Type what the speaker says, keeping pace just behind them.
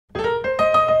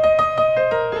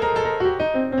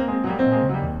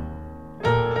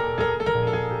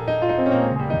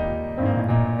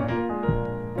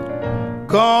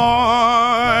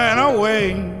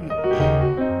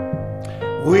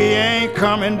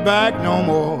coming back no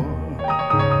more.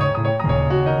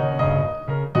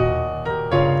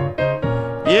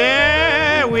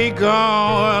 Yeah, we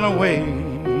gone away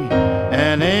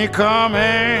and ain't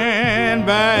coming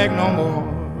back no more.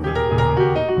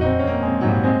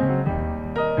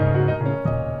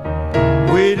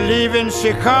 We leaving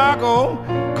Chicago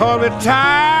 'cause we're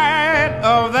tired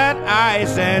of that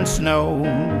ice and snow.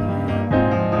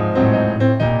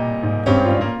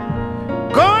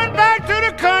 Going back to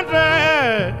the country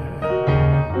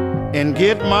and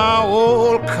get my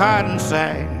old cotton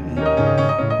sack.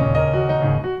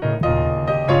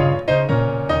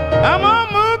 I'm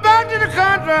gonna move back to the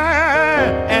country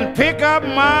and pick up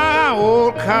my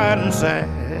old cotton sack.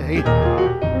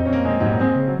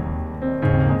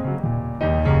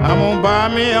 I'm gonna buy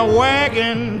me a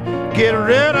wagon, get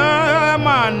rid of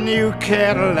my new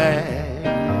Cadillac.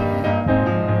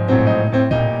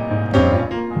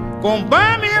 Gonna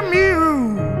buy me a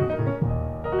mule,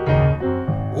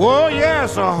 oh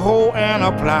yes, a hoe and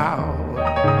a plow.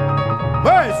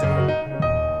 Mercy.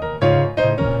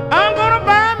 I'm gonna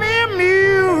buy me a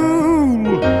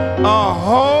mule, a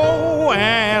hoe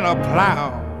and a plow.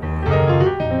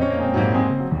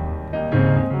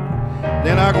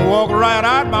 Then I can walk right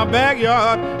out my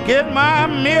backyard, get my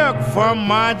milk from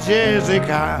my Jersey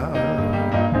cow.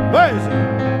 Where is it?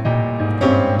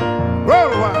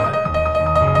 Roll a while.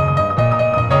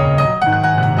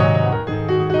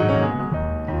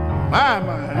 My.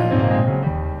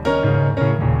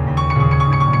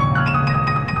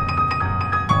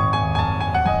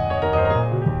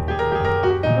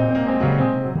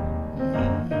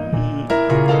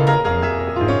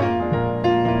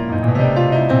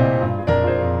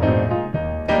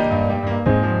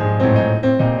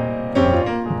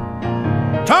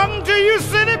 Talking to you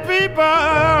city people,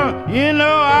 you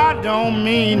know I don't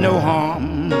mean no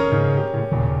harm.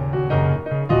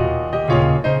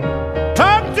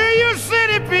 Talking to you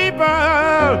city people,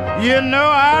 you know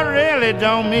I really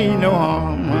don't mean no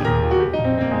harm.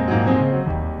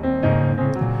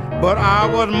 But I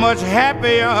was much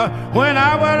happier when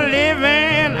I was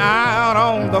living out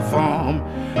on the farm.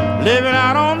 Living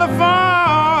out on the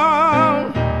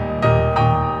farm.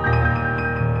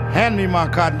 Hand me my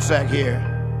cotton sack here.